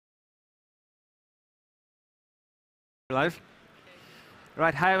Live.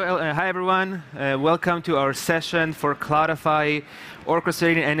 Right, hi everyone. Welcome to our session for Cloudify,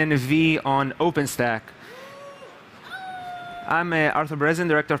 Orchestrating NNV on OpenStack. I'm Arthur Brezin,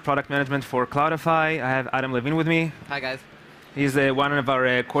 Director of Product Management for Cloudify. I have Adam Levine with me. Hi, guys. He's one of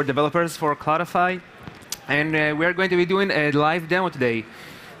our core developers for Cloudify. And we're going to be doing a live demo today.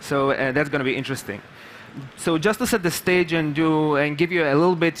 So that's going to be interesting. So just to set the stage and give you a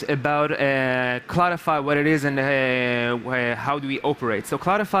little bit about Cloudify, what it is, and how do we operate. So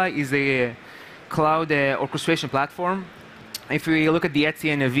Cloudify is a cloud orchestration platform. If we look at the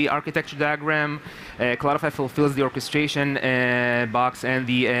NNV architecture diagram, Cloudify fulfills the orchestration box and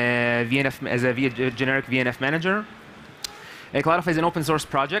the VNF as a generic VNF manager. Cloudify is an open source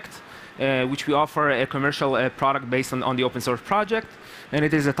project, which we offer a commercial product based on the open source project. And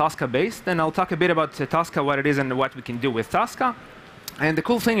it is a Tosca-based. And I'll talk a bit about Tosca, what it is, and what we can do with Tosca. And the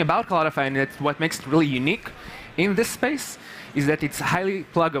cool thing about Cloudify, and what makes it really unique in this space, is that it's highly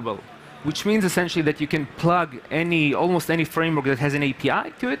pluggable, which means essentially that you can plug almost any framework that has an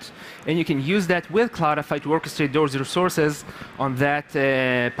API to it, and you can use that with Cloudify to orchestrate those resources on that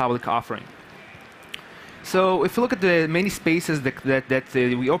public offering. So if you look at the many spaces that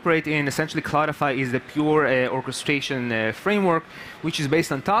we operate in, essentially Cloudify is the pure orchestration framework, which is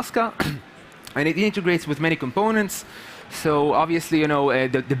based on Tosca, and it integrates with many components. So obviously,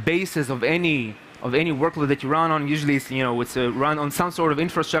 the basis of any workload that you run on, usually it's run on some sort of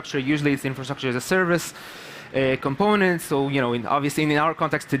infrastructure. Usually it's infrastructure as a service components. So obviously in our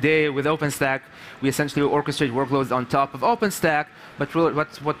context today with OpenStack, we essentially orchestrate workloads on top of OpenStack. But really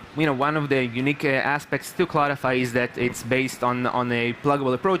one of the unique aspects to Cloudify is that it's based on a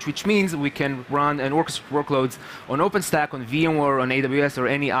pluggable approach, which means we can run and orchestrate workloads on OpenStack, on VMware, on AWS, or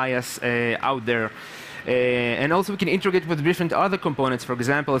any IaaS out there. And also we can integrate with different other components, for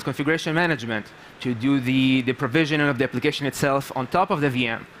example, as configuration management to do the provision of the application itself on top of the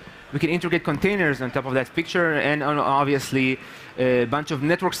VM. We can integrate containers on top of that picture, and obviously a bunch of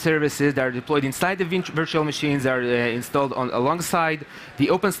network services that are deployed inside the virtual machines are installed alongside the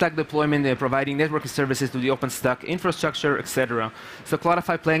OpenStack deployment, providing networking services to the OpenStack infrastructure, etc. So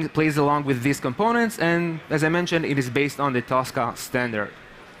Cloudify plays along with these components, and as I mentioned, it is based on the Tosca standard.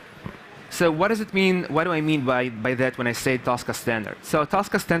 So what does it mean? What do I mean by that when I say Tosca standard? So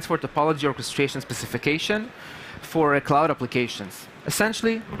Tosca stands for Topology Orchestration Specification for cloud applications.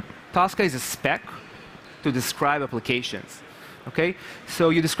 Essentially, Tosca is a spec to describe applications. Okay, so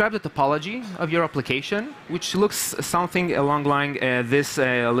you describe the topology of your application, which looks something along this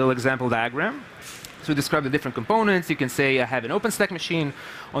little example diagram. So describe the different components. You can say I have an OpenStack machine.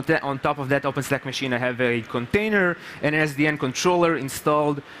 On top of that OpenStack machine, I have a container and an SDN controller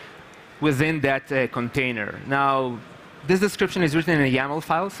installed within that container. Now, this description is written in a YAML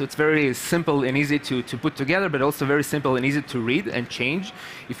file, so it's very simple and easy to put together, but also very simple and easy to read and change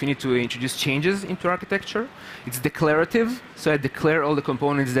if you need to introduce changes into architecture. It's declarative, so I declare all the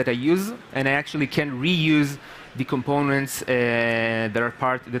components that I use, and I actually can reuse the components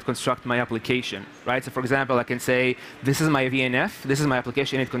that construct my application, right? So for example, I can say, this is my VNF, this is my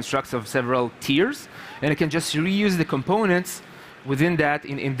application, it constructs of several tiers, and I can just reuse the components within that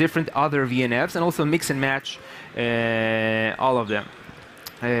in different other VNFs, and also mix and match all of them.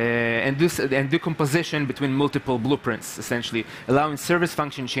 And do composition between multiple blueprints, essentially, allowing service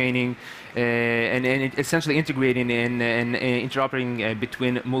function chaining and essentially integrating and interoperating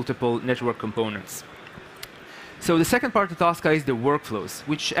between multiple network components. So the second part of Tosca is the workflows,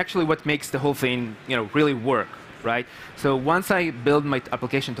 which actually what makes the whole thing really work, right? So once I build my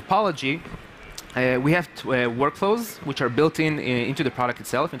application topology, we have workflows which are built into the product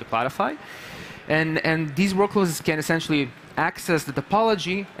itself, into Cloudify. And these workflows can essentially access the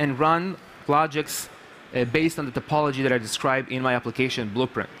topology and run logics based on the topology that I described in my application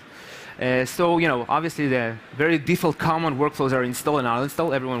blueprint. So obviously the very default common workflows are install and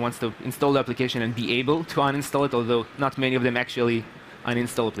uninstall. Everyone wants to install the application and be able to uninstall it, although not many of them actually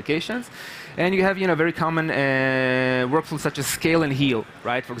uninstall applications. And you have very common workflows such as scale and heal,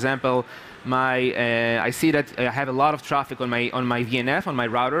 right? For example, I see that I have a lot of traffic on my VNF, on my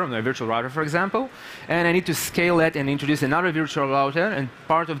router, on my virtual router, for example, and I need to scale that and introduce another virtual router. And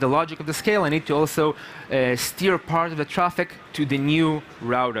part of the logic of the scale, I need to also steer part of the traffic to the new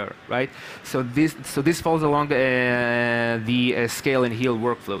router, right? So this falls along the scale and heal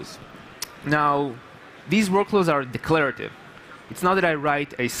workflows. Now, these workflows are declarative. It's not that I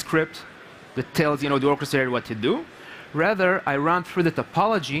write a script that tells the orchestrator what to do. Rather, I run through the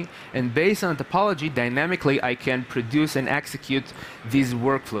topology, and based on the topology, dynamically, I can produce and execute these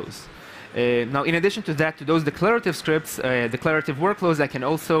workflows. Now, in addition to those declarative scripts, declarative workflows, I can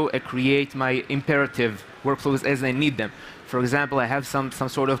also create my imperative workflows as I need them. For example, I have some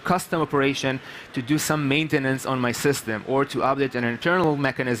sort of custom operation to do some maintenance on my system, or to update an internal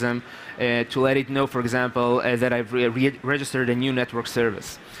mechanism to let it know, for example, that I've registered a new network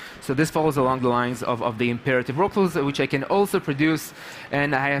service. So this follows along the lines of the imperative workflows, which I can also produce,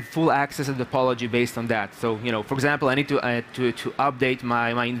 and I have full access to the topology based on that. So, for example, I need to update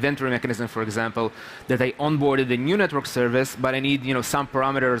my inventory mechanism, for example, that I onboarded a new network service, but I need some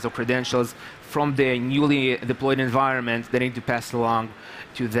parameters or credentials from the newly deployed environment that I need to pass along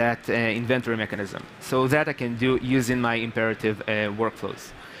to that inventory mechanism. So that I can do using my imperative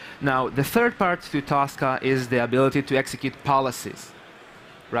workflows. Now, the third part to Tosca is the ability to execute policies.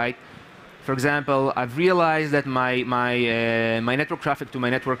 Right? For example, I've realized that my network traffic to my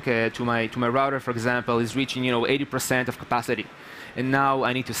network to my router, for example, is reaching 80% of capacity, and now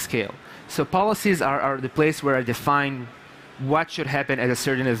I need to scale. So policies are the place where I define what should happen at a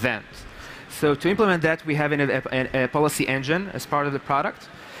certain event. So to implement that, we have a policy engine as part of the product,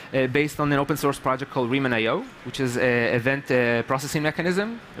 based on an open source project called Riemann.io, which is an event processing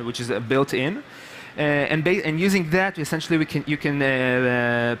mechanism, which is built in. And using that, essentially, you can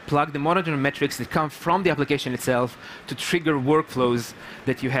plug the monitoring metrics that come from the application itself to trigger workflows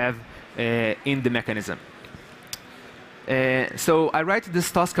that you have in the mechanism. So I write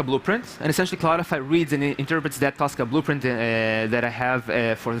this Tosca blueprint, and essentially Cloudify reads and interprets that Tosca blueprint that I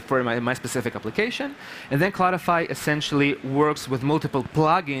have for my specific application. And then Cloudify essentially works with multiple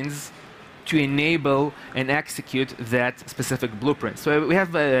plugins to enable and execute that specific blueprint. So we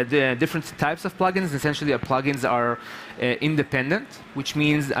have the different types of plugins. Essentially, plugins are independent, which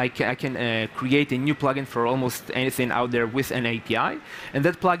means I can create a new plugin for almost anything out there with an API. And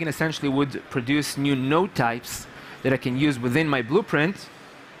that plugin essentially would produce new node types that I can use within my blueprint.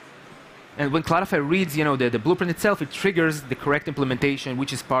 And when Cloudify reads the blueprint itself, it triggers the correct implementation,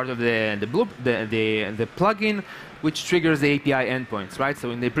 which is part of the plugin, which triggers the API endpoints, right?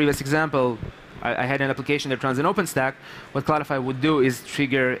 So in the previous example, I had an application that runs an OpenStack. What Cloudify would do is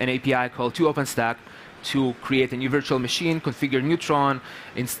trigger an API called to OpenStack to create a new virtual machine, configure Neutron,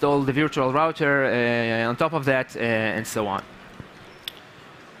 install the virtual router on top of that, and so on.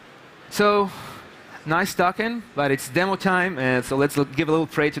 So nice talking, but it's demo time. So let's give a little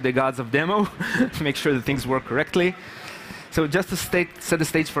praise to the gods of demo to make sure that things work correctly. So just to set the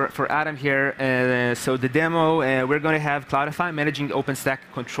stage for Adam here, so the demo, we're going to have Cloudify managing the OpenStack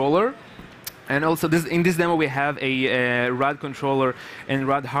controller. And also in this demo, we have a RAD controller and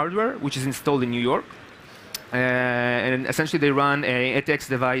RAD hardware, which is installed in New York. And essentially, they run an ETX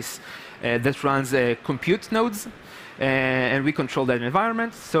device that runs compute nodes. And we control that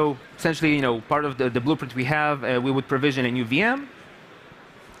environment. So essentially, part of the blueprint we have, we would provision a new VM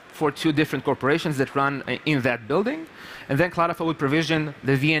for 2 different corporations that run in that building. And then Cloudify would provision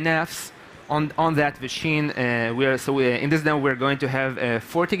the VNFs on that machine. In this demo, we're going to have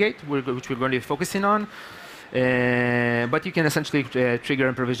Fortigate, which we're going to be focusing on. But you can essentially trigger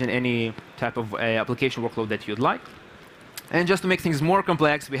and provision any type of application workload that you'd like. And just to make things more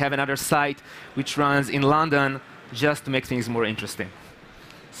complex, we have another site which runs in London, just to make things more interesting.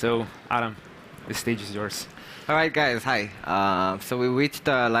 So, Adam, the stage is yours. All right, guys, hi. So we reached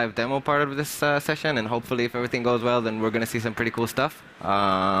the live demo part of this session, and hopefully, if everything goes well, then we're going to see some pretty cool stuff.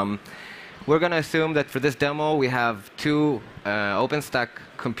 We're going to assume that for this demo, we have 2 OpenStack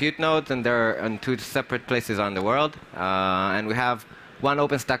compute nodes, and they're in 2 separate places on the world. And we have 1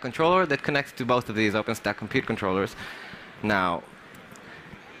 OpenStack controller that connects to both of these OpenStack compute controllers. Now,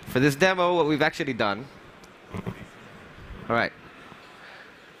 for this demo, what we've actually done. All right.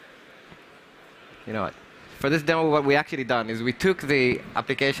 You know what? For this demo, what we actually done is we took the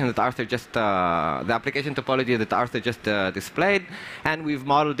application that Arthur just, the application topology that Arthur just displayed, and we've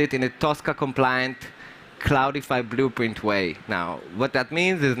modeled it in a Tosca-compliant Cloudify blueprint way. Now, what that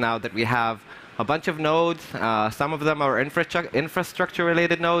means is now that we have a bunch of nodes. Some of them are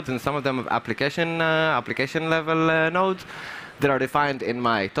infrastructure-related nodes, and some of them are application-level nodes that are defined in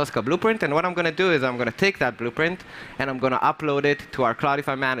my Tosca blueprint. And what I'm going to do is I'm going to take that blueprint and I'm going to upload it to our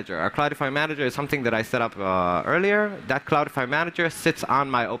Cloudify Manager. Our Cloudify Manager is something that I set up earlier. That Cloudify Manager sits on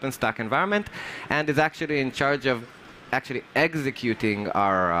my OpenStack environment and is actually in charge of actually executing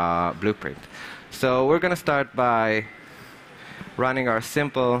our blueprint. So we're going to start by running our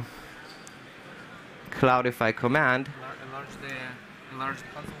simple Cloudify command. Enlarge the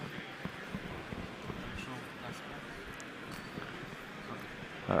console.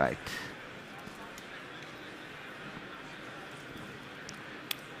 All right.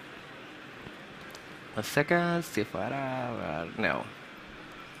 A second, see if no.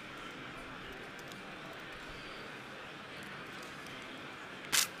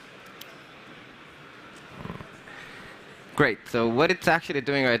 Great. So what it's actually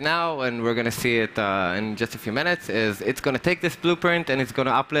doing right now, and we're going to see it in just a few minutes, is it's going to take this blueprint and it's going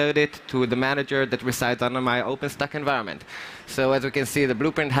to upload it to the manager that resides on my OpenStack environment. So as we can see, the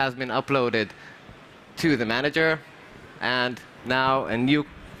blueprint has been uploaded to the manager, and now a new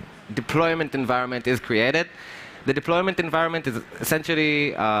deployment environment is created. The deployment environment is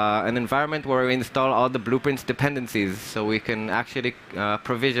essentially an environment where we install all the blueprint's dependencies, so we can actually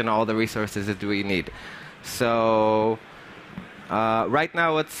provision all the resources that we need. So right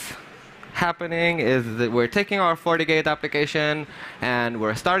now what's happening is that we're taking our Fortigate application and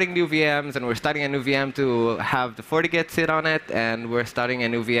we're starting new VMs, and we're starting a new VM to have the Fortigate sit on it, and we're starting a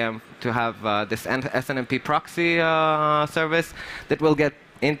new VM to have this SNMP proxy service that we'll get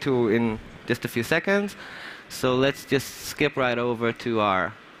into in just a few seconds. So let's just skip right over to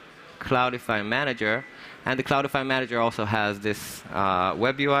our Cloudify Manager. And the Cloudify Manager also has this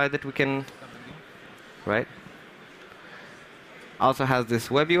web UI that we can, right? Also has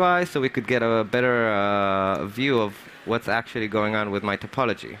this web UI, so we could get a better view of what's actually going on with my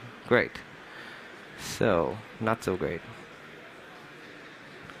topology. Great. So, not so great.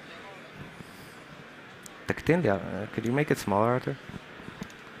 Could you make it smaller, Arthur?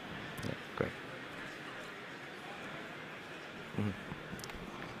 Yeah, great.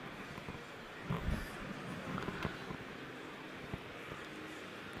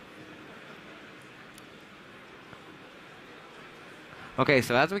 OK,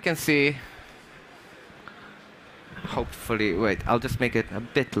 so as we can see, hopefully, wait, I'll just make it a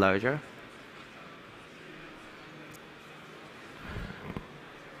bit larger.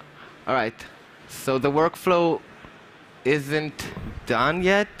 All right, so the workflow isn't done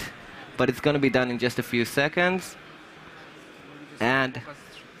yet, but it's going to be done in just a few seconds. And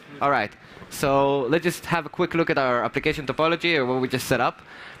all right, so let's just have a quick look at our application topology, or what we just set up.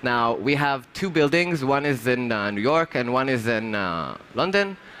 Now, we have two buildings. One is in New York, and one is in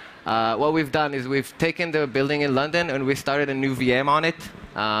London. What we've done is we've taken the building in London, and we started a new VM on it.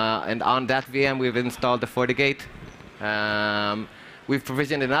 And on that VM, we've installed the Fortigate. We've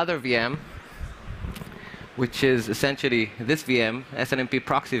provisioned another VM, which is essentially this VM, SNMP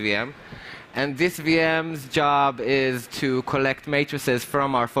proxy VM. And this VM's job is to collect matrices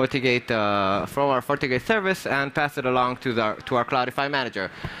from our Fortigate service and pass it along to our Cloudify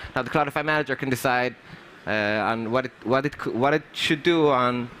Manager. Now, the Cloudify Manager can decide on what it should do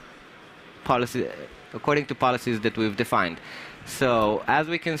on policy according to policies that we've defined. So, as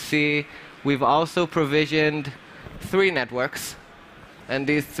we can see, we've also provisioned 3 networks, and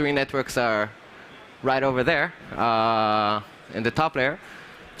these 3 networks are right over there in the top layer.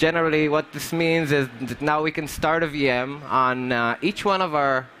 Generally, what this means is that now we can start a VM on each one of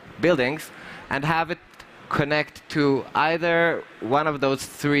our buildings and have it connect to either one of those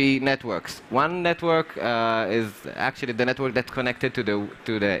 3 networks. One network is actually the network that's connected to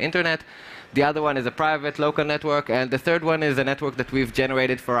the internet. The other one is a private local network, and the third one is a network that we've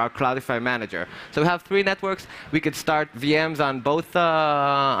generated for our Cloudify Manager. So we have 3 networks. We could start VMs on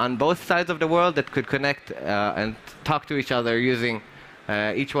both sides of the world that could connect and talk to each other using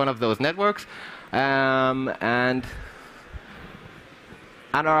each one of those networks. And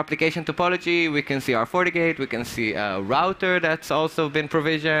on our application topology, we can see our Fortigate. We can see a router that's also been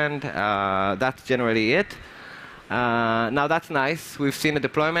provisioned. That's generally it. Now, that's nice. We've seen a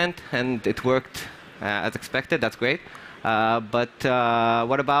deployment, and it worked as expected. That's great. But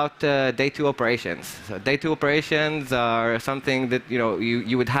what about day 2 operations? So day 2 operations are something that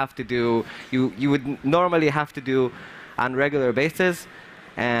you would have to do. You would normally have to do on a regular basis.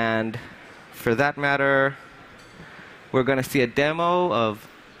 And for that matter, we're going to see a demo of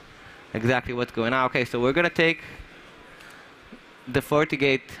exactly what's going on. OK, so we're going to take the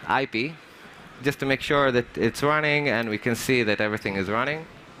Fortigate IP just to make sure that it's running, and we can see that everything is running.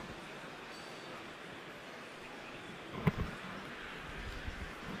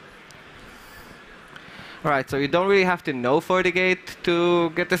 All right, so you don't really have to know Fortigate to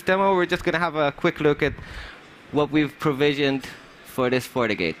get this demo. We're just going to have a quick look at what we've provisioned for this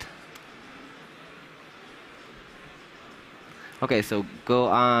Fortigate. OK, so go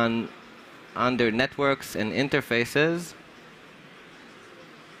on under Networks and Interfaces.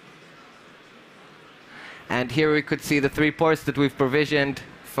 And here we could see the 3 ports that we've provisioned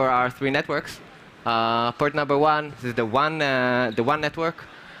for our 3 networks. Port number 1 is the one network.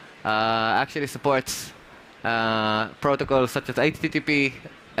 Actually supports protocols such as HTTP,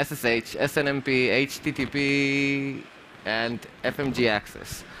 SSH, SNMP, HTTP, and FMG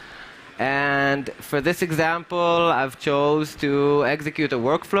access. And for this example, I've chose to execute a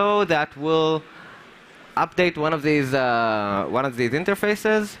workflow that will update one of these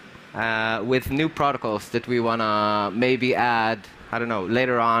interfaces. with new protocols that we want to maybe add, I don't know,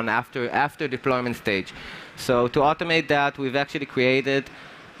 later on after deployment stage. So to automate that, we've actually created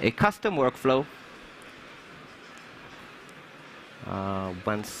a custom workflow.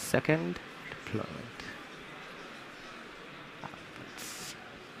 1 second. Deployment.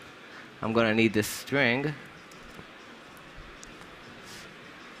 I'm going to need this string.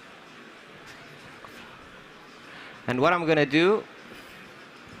 And what I'm going to do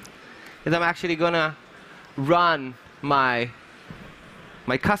is I'm actually going to run my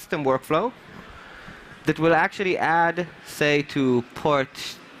custom workflow that will actually add, say, to port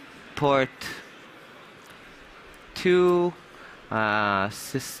 2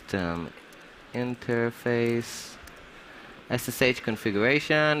 system interface SSH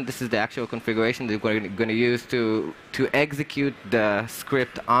configuration. This is the actual configuration that we're going to use to execute the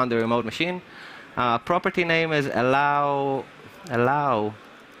script on the remote machine. Property name is allow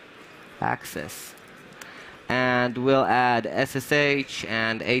access. And we'll add SSH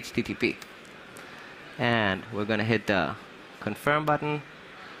and HTTP. And we're going to hit the confirm button.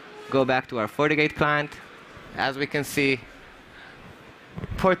 Go back to our Fortigate client. As we can see,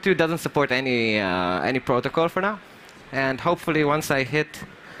 port 2 doesn't support any protocol for now. And hopefully once I hit,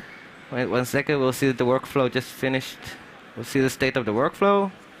 wait 1 second, we'll see that the workflow just finished. We'll see the state of the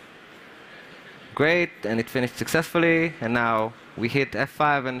workflow. Great, and it finished successfully. And now we hit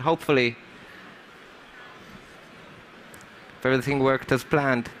F5, and hopefully, if everything worked as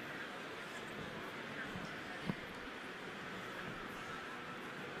planned,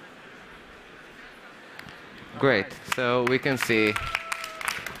 great. So we can see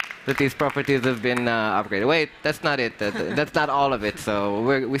that these properties have been upgraded. Wait, that's not it. That's not all of it. So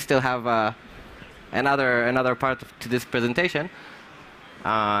we still have another part to this presentation.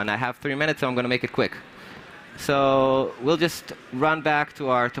 And I have 3 minutes, so I'm going to make it quick. So we'll just run back to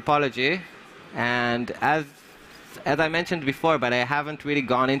our topology. And as I mentioned before, but I haven't really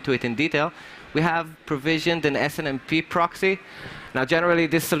gone into it in detail, we have provisioned an SNMP proxy. Now, generally,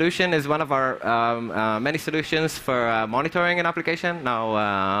 this solution is one of our many solutions for monitoring an application.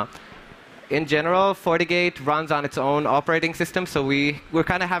 Now, in general, Fortigate runs on its own operating system, so we're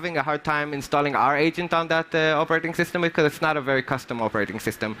kind of having a hard time installing our agent on that operating system because it's not a very custom operating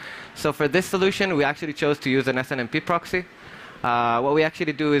system. So for this solution, we actually chose to use an SNMP proxy. What we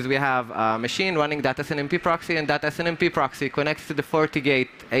actually do is we have a machine running that SNMP proxy, and that SNMP proxy connects to the Fortigate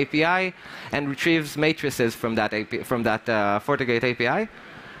API and retrieves matrices from that Fortigate API.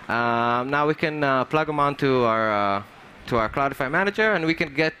 Now we can plug them onto our Cloudify Manager, and we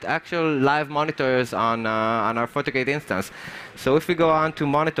can get actual live monitors on our Fortigate instance. So if we go on to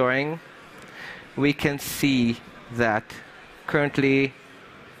monitoring, we can see that currently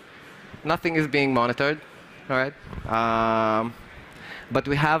nothing is being monitored. All right. But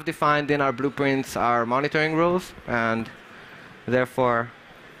we have defined in our blueprints our monitoring rules, and therefore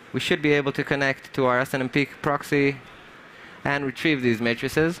we should be able to connect to our SNMP proxy and retrieve these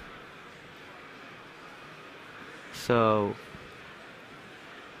matrices. So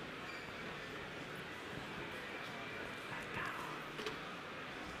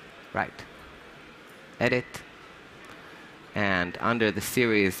right. Edit. And under the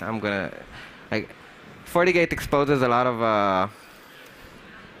series, I'm going to Fortigate exposes a lot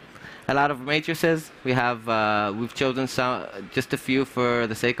of matrices. We've chosen just a few for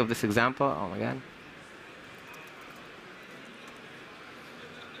the sake of this example. Oh my God.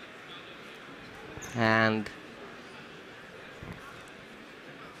 And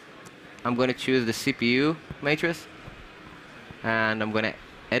I'm going to choose the CPU matrix, and I'm going to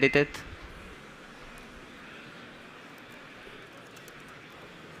edit it.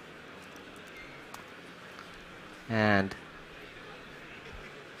 And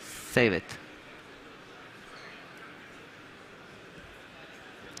save it.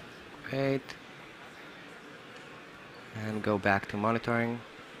 Great. And go back to monitoring.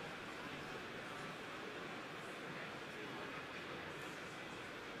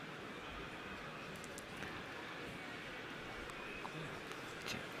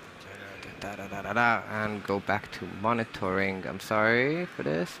 And go back to monitoring. I'm sorry for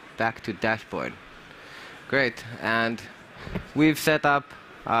this. Back to dashboard. Great. And we've set up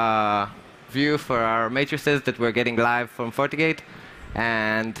a view for our matrices that we're getting live from Fortigate.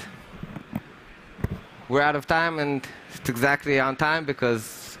 And we're out of time, and it's exactly on time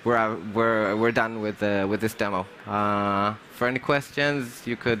because we're done with this demo. For any questions,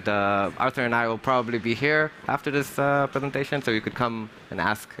 you could Arthur and I will probably be here after this presentation, so you could come and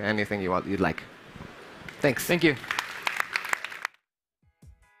ask anything you'd like. Thanks. Thank you.